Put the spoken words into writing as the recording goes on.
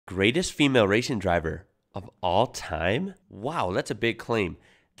Greatest female racing driver of all time? Wow, that's a big claim.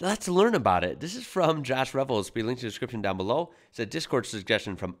 Let's learn about it. This is from Josh Revels. Be linked in the description down below. It's a Discord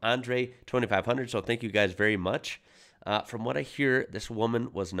suggestion from Andre2500, so thank you guys very much. From what I hear, this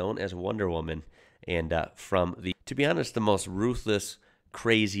woman was known as Wonder Woman, and from the, to be honest, the most ruthless,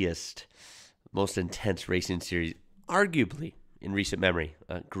 craziest, most intense racing series, arguably, in recent memory,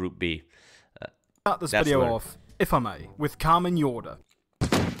 Group B. Start this video off, if I may, with Carmen Yorda.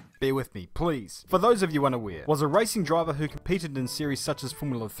 Bear with me, please. For those of you unaware, was a racing driver who competed in series such as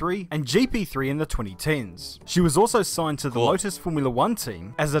Formula 3 and GP3 in the 2010s. She was also signed to the Lotus Formula 1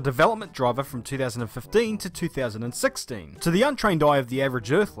 team as a development driver from 2015 to 2016. To the untrained eye of the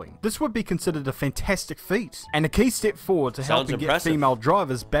average earthling, this would be considered a fantastic feat, and a key step forward to helping get female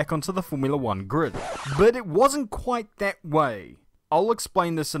drivers back onto the Formula 1 grid. But it wasn't quite that way. I'll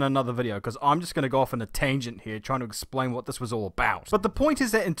explain this in another video because I'm just going to go off on a tangent here trying to explain what this was all about. But the point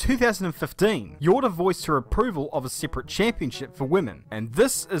is that in 2015, Yorda voiced her approval of a separate championship for women, and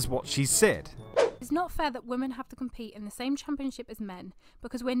this is what she said. It's not fair that women have to compete in the same championship as men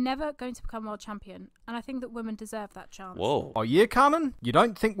because we're never going to become world champion, and I think that women deserve that chance. Whoa. Oh yeah, Carmen? You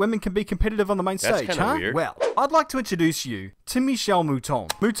don't think women can be competitive on the main stage, huh? Weird. Well, I'd like to introduce you to Michelle Mouton.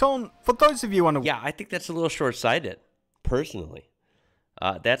 Mouton, for those of you unaware... Yeah, I think that's a little short-sighted, personally.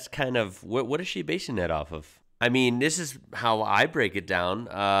 That's kind of, what is she basing that off of? I mean, this is how I break it down.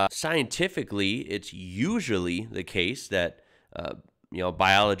 Scientifically, it's usually the case that, you know,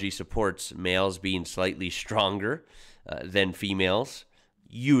 biology supports males being slightly stronger than females,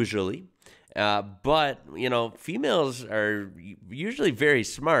 usually. But, you know, females are usually very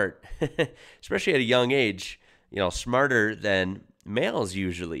smart, especially at a young age, you know, smarter than males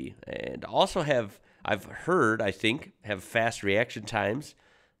usually, and also have... I've heard, I think, have fast reaction times.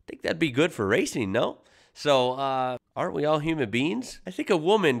 I think that'd be good for racing, no? So, aren't we all human beings? I think a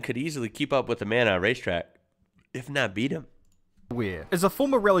woman could easily keep up with a man on a racetrack, if not beat him. Is a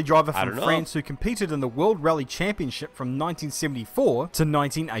former rally driver from France who competed in the World Rally Championship from 1974 to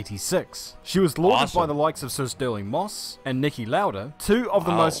 1986. She was lauded by the likes of Sir Sterling Moss and Niki Lauda, two of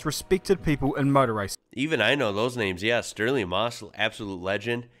the most respected people in motor racing. Even I know those names, yeah. Sterling Moss, absolute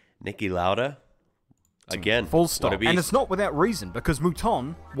legend. Niki Lauda. Again, full stop. And it's not without reason, because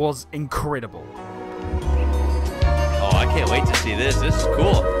Mouton was incredible. Oh, I can't wait to see this. This is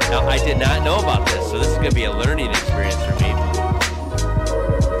cool. Now, I did not know about this, so this is going to be a learning experience for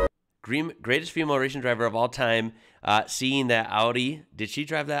me. Greatest female racing driver of all time. Seeing that Audi. Did she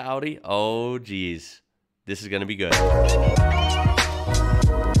drive that Audi? Oh, geez. This is going to be good.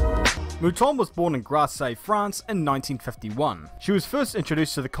 Mouton was born in Grasse, France in 1951. She was first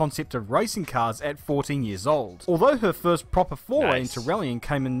introduced to the concept of racing cars at 14 years old, although her first proper foray into rallying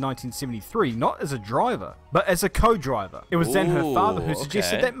came in 1973, not as a driver, but as a co-driver. It was then her father who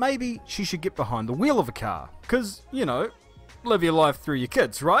suggested that maybe she should get behind the wheel of a car, because, you know, live your life through your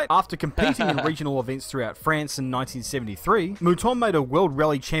kids, right? After competing in regional events throughout France in 1973, Mouton made a World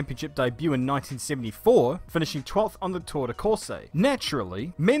Rally Championship debut in 1974, finishing 12th on the Tour de Corse.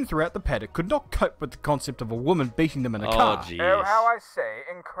 Naturally, men throughout the paddock could not cope with the concept of a woman beating them in a car. Oh, how I say,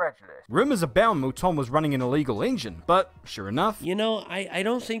 incredulous. Rumours abound Mouton was running an illegal engine, but sure enough... You know, I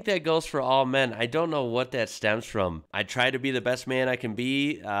don't think that goes for all men. I don't know what that stems from. I try to be the best man I can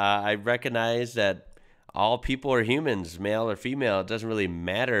be. I recognize that all people are humans, male or female. It doesn't really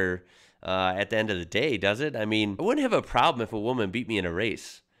matter at the end of the day, does it? I mean, I wouldn't have a problem if a woman beat me in a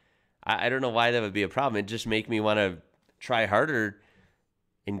race. I don't know why that would be a problem. It'd just make me want to try harder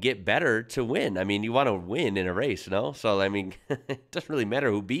and get better to win. I mean, you want to win in a race, no? So, I mean, it doesn't really matter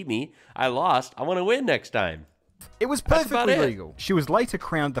who beat me. I lost. I want to win next time. It was perfectly legal. She was later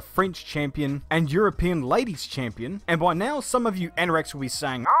crowned the French champion and European ladies champion, and by now some of you anoraks will be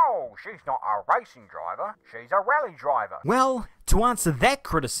saying, "No, she's not a racing driver, she's a rally driver." Well, to answer that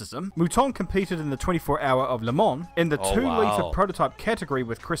criticism, Mouton competed in the 24-hour of Le Mans in the 2-litre prototype category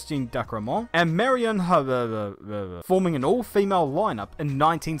with Christine Dacremont and Marion forming an all-female lineup in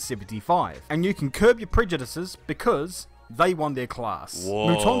 1975. And you can curb your prejudices because they won their class. Whoa,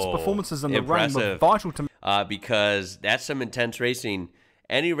 Mouton's performances in the run were vital to because that's some intense racing.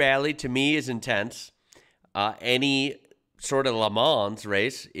 Any rally to me is intense. Any sort of Le Mans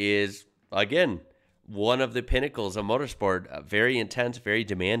race is, again, one of the pinnacles of motorsport. Very intense, very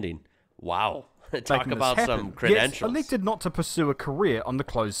demanding. Wow. Talk making about this some happen, credentials. yet elected not to pursue a career on the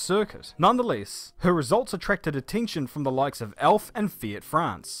closed circuit. Nonetheless, her results attracted attention from the likes of Alf and Fiat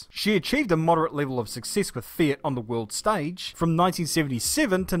France. She achieved a moderate level of success with Fiat on the world stage from 1977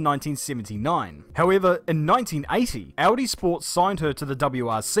 to 1979. However, in 1980, Audi Sports signed her to the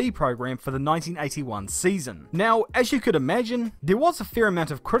WRC program for the 1981 season. Now, as you could imagine, there was a fair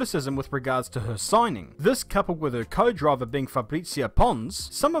amount of criticism with regards to her signing. This, coupled with her co-driver being Fabrizio Pons,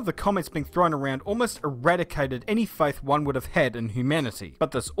 some of the comments being thrown around almost eradicated any faith one would have had in humanity.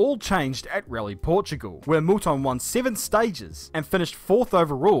 But this all changed at Rally Portugal, where Mouton won 7 stages and finished 4th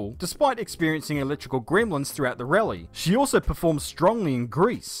overall, despite experiencing electrical gremlins throughout the rally. She also performed strongly in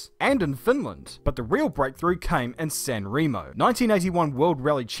Greece and in Finland, but the real breakthrough came in San Remo. 1981 World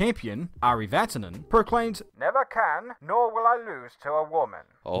Rally Champion Ari Vatanen proclaimed, Never can, nor will I lose to a woman.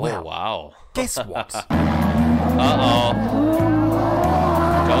 Oh, Well, wow. guess what? Uh-oh.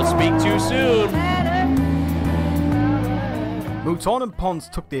 Don't speak too soon. Mouton and Pons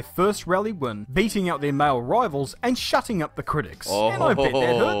took their first rally win, beating out their male rivals and shutting up the critics. And I bet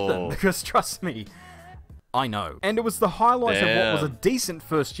that hurt them, because trust me, I know. And it was the highlight of what was a decent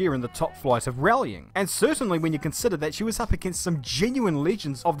first year in the top flight of rallying. And certainly when you consider that she was up against some genuine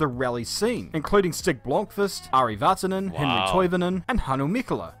legends of the rally scene, including Stig Blomqvist, Ari Vatanen, Henri Toivonen, and Hannu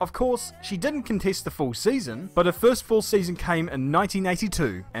Mikkola. Of course, she didn't contest the full season, but her first full season came in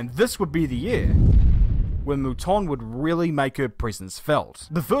 1982, and this would be the year when Mouton would really make her presence felt.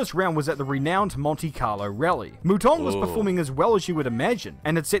 The first round was at the renowned Monte Carlo Rally. Mouton was performing as well as you would imagine,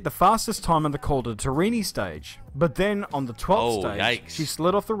 and had set the fastest time on the Col de Torini stage. But then, on the 12th stage, she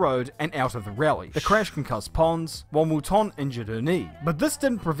slid off the road and out of the rally. The crash concussed Pons, while Mouton injured her knee. But this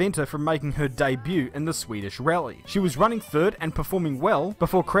didn't prevent her from making her debut in the Swedish rally. She was running 3rd and performing well,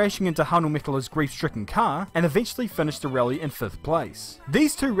 before crashing into Hannu Mikkola's grief-stricken car, and eventually finished the rally in 5th place.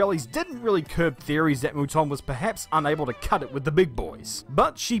 These two rallies didn't really curb theories that Mouton was perhaps unable to cut it with the big boys.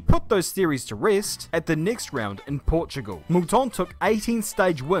 But she put those theories to rest at the next round in Portugal. Mouton took 18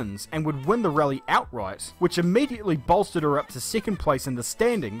 stage wins and would win the rally outright, which immediately bolstered her up to 2nd place in the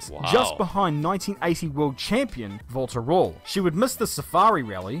standings, just behind 1980 world champion Walter Röhrl. She would miss the Safari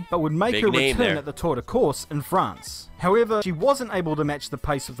rally, but would make her return at the Tour de Corse in France. However, she wasn't able to match the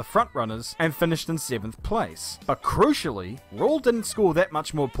pace of the frontrunners and finished in 7th place. But crucially, Röhrl didn't score that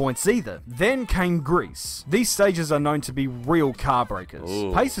much more points either. Then came Greece. These stages are known to be real car breakers.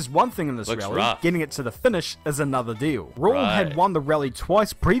 Pace is one thing in this rally, getting it to the finish is another deal. Röhrl had won the rally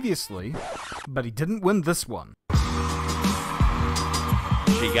twice previously, but he didn't win this one.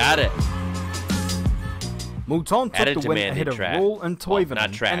 She got it. Mouton took the win ahead of Röhrl and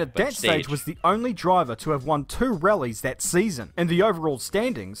Toivonen, and at that stage was the only driver to have won 2 rallies that season. In the overall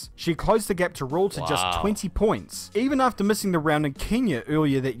standings, she closed the gap to Röhrl to just 20 points, even after missing the round in Kenya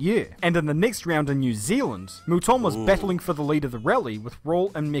earlier that year. And in the next round in New Zealand, Mouton was battling for the lead of the rally with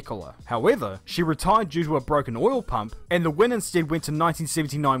Röhrl and Mikkola. However, she retired due to a broken oil pump, and the win instead went to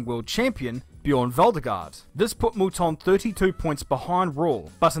 1979 world champion Bjorn Valdegaard. This put Mouton 32 points behind Röhrl,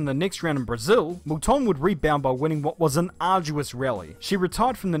 but in the next round in Brazil, Mouton would rebound by winning what was an arduous rally. She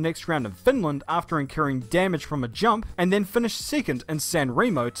retired from the next round in Finland after incurring damage from a jump, and then finished 2nd in San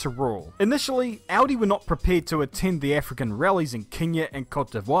Remo to Röhrl. Initially, Audi were not prepared to attend the African rallies in Kenya and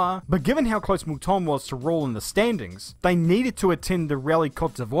Cote d'Ivoire, but given how close Mouton was to Röhrl in the standings, they needed to attend the Rally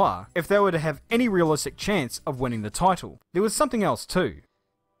Cote d'Ivoire if they were to have any realistic chance of winning the title. There was something else too.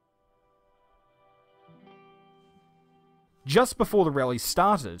 Just before the rally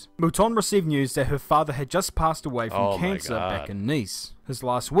started, Mouton received news that her father had just passed away from cancer back in Nice. His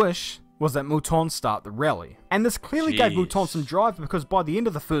last wish was that Mouton start the rally. And this clearly gave Mouton some drive, because by the end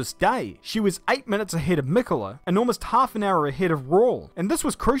of the first day, she was 8 minutes ahead of Mikkola and almost half an hour ahead of Röhrl. And this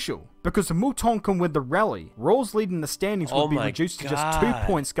was crucial, because if Mouton can win the rally, Röhrl's lead in the standings would be reduced to just 2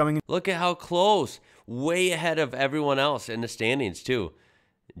 points going in. Look at how close. Way ahead of everyone else in the standings too.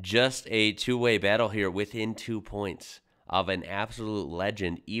 Just a two-way battle here within 2 points of an absolute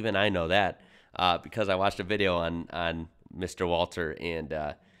legend. Even I know that because I watched a video on Mr. Walter,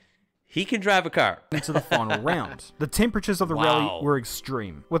 and he can drive a car. Into the final round. The temperatures of the rally were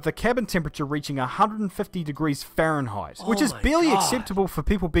extreme, with the cabin temperature reaching 150 degrees Fahrenheit, which is barely acceptable for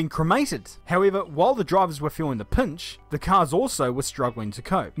people being cremated. However, while the drivers were feeling the pinch, the cars also were struggling to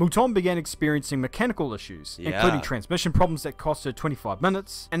cope. Mouton began experiencing mechanical issues, including transmission problems that cost her 25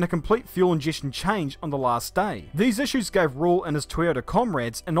 minutes, and a complete fuel ingestion change on the last day. These issues gave Röhrl and his Toyota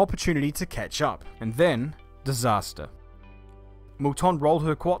comrades an opportunity to catch up. And then, disaster. Mouton rolled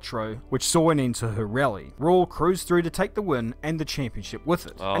her Quattro, which saw an end to her rally. Röhrl cruised through to take the win and the championship with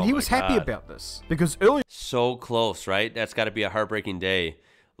it. And he was happy about this, because earlier... So close, right? That's got to be a heartbreaking day.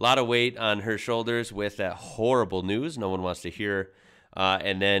 lot of weight on her shoulders with that horrible news no one wants to hear.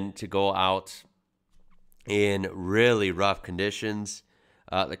 And then to go out in really rough conditions.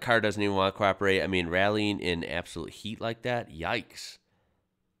 The car doesn't even want to cooperate. I mean, rallying in absolute heat like that, yikes.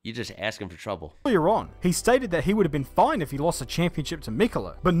 You're just asking for trouble. Earlier on, he stated that he would have been fine if he lost the championship to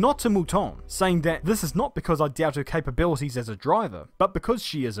Mikola, but not to Mouton, saying that this is not because I doubt her capabilities as a driver, but because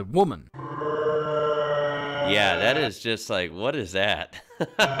she is a woman. Yeah, that is just like, what is that?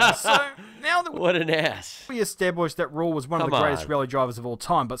 So, now that what an ass. we established that Rule was one of the greatest rally drivers of all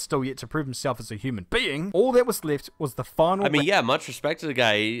time, but still yet to prove himself as a human being, all that was left was the final... I mean, yeah, much respect to the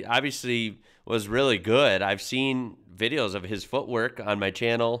guy. He obviously was really good. I've seen videos of his footwork on my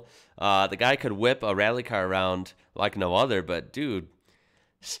channel. The guy could whip a rally car around like no other, but dude,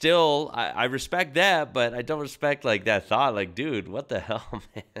 still, I respect that, but I don't respect like that thought. Like, dude, what the hell,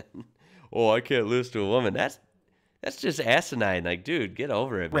 man? Oh, I can't lose to a woman. That's just asinine. Like, dude, get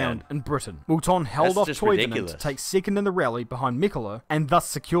over it, man. Round in Britain. Mouton held off Toivonen to take second in the rally behind Mikola, and thus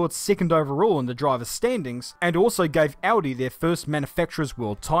secured second overall in the drivers' standings, and also gave Audi their first manufacturer's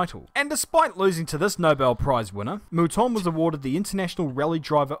world title. And despite losing to this Nobel Prize winner, Mouton was awarded the International Rally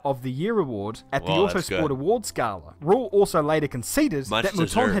Driver of the Year award at the Autosport Awards Gala. Rule also later conceded that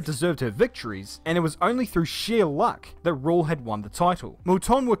Mouton had deserved her victories, and it was only through sheer luck that Rule had won the title.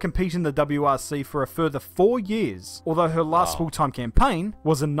 Mouton would compete in the WRC for a further 4 years, although her last full-time campaign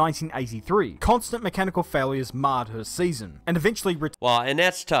was in 1983. Constant mechanical failures marred her season, and eventually... Well, and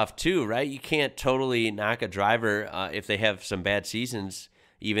that's tough too, right? You can't totally knock a driver if they have some bad seasons,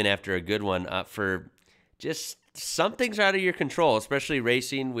 even after a good one, for just some things are out of your control, especially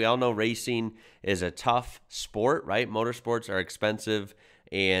racing. We all know racing is a tough sport, right? Motorsports are expensive,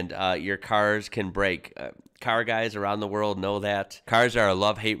 and your cars can break. Car guys around the world know that. Cars are a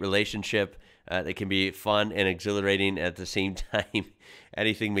love-hate relationship. They can be fun and exhilarating at the same time.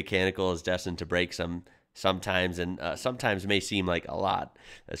 Anything mechanical is destined to break sometimes, and sometimes may seem like a lot,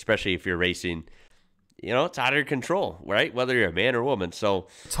 especially if you're racing. You know, it's out of your control, right? Whether you're a man or woman. So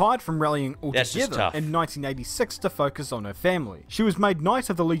retired from rallying altogether in 1986 to focus on her family. She was made Knight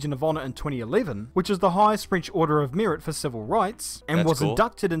of the Legion of Honor in 2011, which is the highest French Order of Merit for civil rights, and was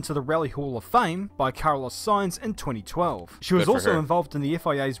inducted into the Rally Hall of Fame by Carlos Sainz in 2012. She was also involved in the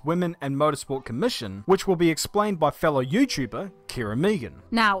FIA's Women and Motorsport Commission, which will be explained by fellow YouTuber Kira Megan.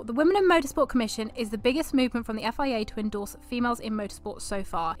 Now, the Women in Motorsport Commission is the biggest movement from the FIA to endorse females in motorsport so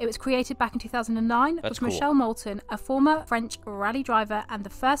far. It was created back in 2009. With Michelle Moulton, a former French rally driver and the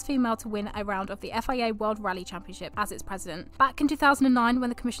first female to win a round of the FIA World Rally Championship as its president. Back in 2009, when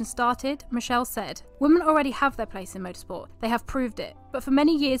the commission started, Michelle said, "Women already have their place in motorsport. They have proved it. But for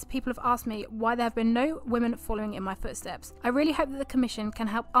many years, people have asked me why there have been no women following in my footsteps. I really hope that the commission can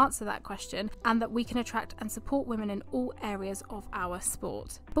help answer that question and that we can attract and support women in all areas of our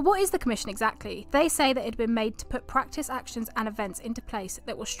sport." But what is the commission exactly? They say that it had been made to put practice, actions and events into place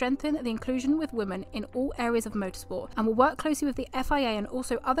that will strengthen the inclusion with women in all areas of motorsport, and will work closely with the FIA and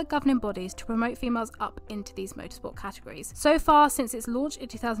also other governing bodies to promote females up into these motorsport categories. So far, since its launch in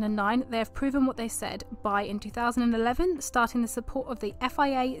 2009, they have proven what they said by, in 2011, starting the support of the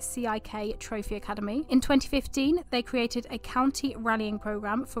FIA CIK Trophy Academy. In 2015, they created a county rallying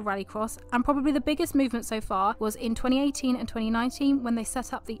program for Rallycross, and probably the biggest movement so far was in 2018 and 2019 when they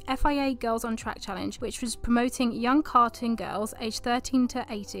set up the FIA Girls on Track Challenge, which was promoting young karting girls aged 13 to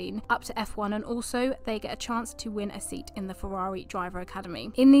 18 up to F1, and also they get a chance to win a seat in the Ferrari Driver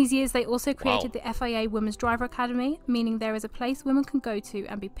Academy. In these years, they also created the FIA Women's Driver Academy, meaning there is a place women can go to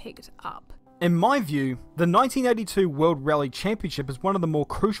and be picked up. In my view, the 1982 World Rally Championship is one of the more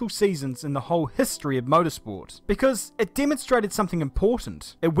crucial seasons in the whole history of motorsport, because it demonstrated something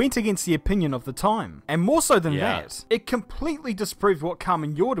important. It went against the opinion of the time, and more so than that, it completely disproved what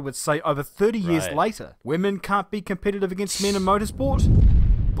Carmen Yorda would say over 30 years later. Women can't be competitive against men in motorsport?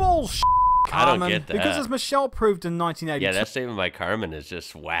 Bullshit, Carmen. I don't get that. Because as Michelle proved in 1982... Yeah, that statement by Carmen is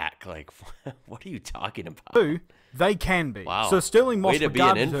just whack. Like, what are you talking about? They can be. Wow. So Sterling Moss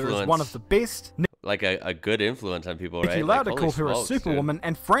regarded her as one of the best. Like a good influence on people, right? Niki Lauda called her a superwoman,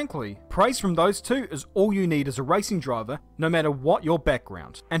 and frankly, praise from those two is all you need as a racing driver, no matter what your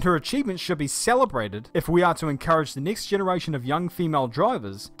background. And her achievements should be celebrated if we are to encourage the next generation of young female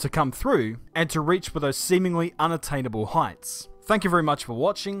drivers to come through and to reach for those seemingly unattainable heights. Thank you very much for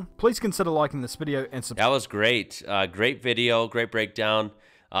watching. Please consider liking this video and subscribe. That was great. Great video, great breakdown.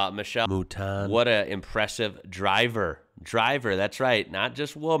 Michelle Mouton, what an impressive driver. Driver, that's right. Not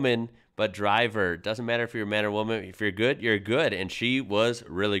just woman, but driver. Doesn't matter if you're a man or woman. If you're good, you're good. And she was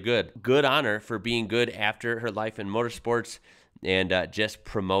really good. Good on her for being good after her life in motorsports and just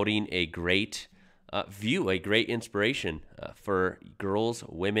promoting a great view, a great inspiration for girls,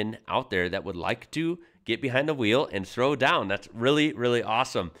 women out there that would like to get behind the wheel and throw down. That's really, really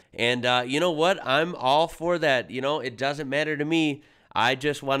awesome. And you know what? I'm all for that. You know, it doesn't matter to me. I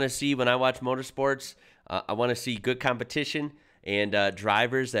just want to see, when I watch motorsports, I want to see good competition and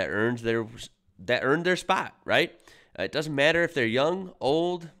drivers that earned their spot, right? It doesn't matter if they're young,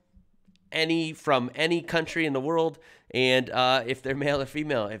 old, from any country in the world, and if they're male or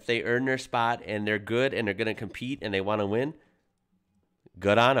female. If they earn their spot and they're good and they're going to compete and they want to win,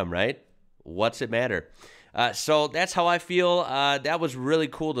 good on them, right? What's it matter? So that's how I feel. That was really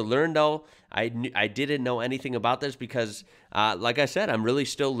cool to learn, though. I didn't know anything about this because, like I said, I'm really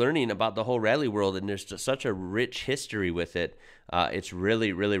still learning about the whole rally world, and there's just such a rich history with it. It's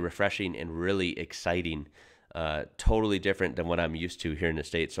really, really refreshing and really exciting. Totally different than what I'm used to here in the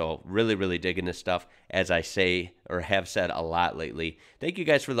States. So really, really digging this stuff, as I say or have said a lot lately. Thank you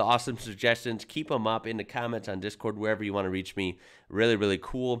guys for the awesome suggestions. Keep them up in the comments on Discord, wherever you want to reach me. Really, really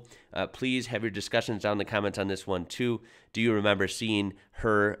cool. Please have your discussions down in the comments on this one too. Do you remember seeing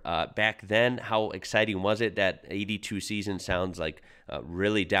her back then? How exciting was it? That 82 season sounds like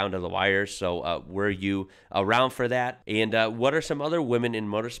really down to the wire. So were you around for that? And what are some other women in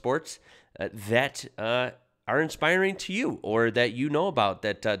motorsports that are inspiring to you, or that you know about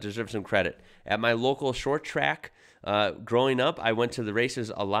that deserve some credit? At my local short track, growing up, I went to the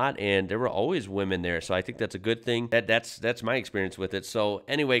races a lot, and there were always women there. So I think that's a good thing. That's my experience with it. So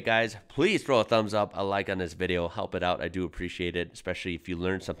anyway, guys, please throw a thumbs up, a like on this video. Help it out. I do appreciate it, especially if you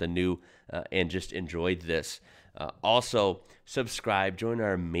learned something new and just enjoyed this. Also, subscribe, join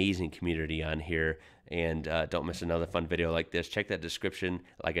our amazing community on here, and don't miss another fun video like this. Check that description,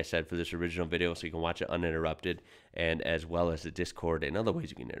 like I said, for this original video so you can watch it uninterrupted, and as well as the Discord and other ways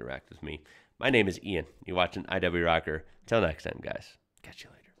you can interact with me. My name is Ian. You're watching IWrocker. Till next time, guys. Catch you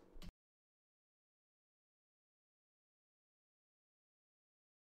later.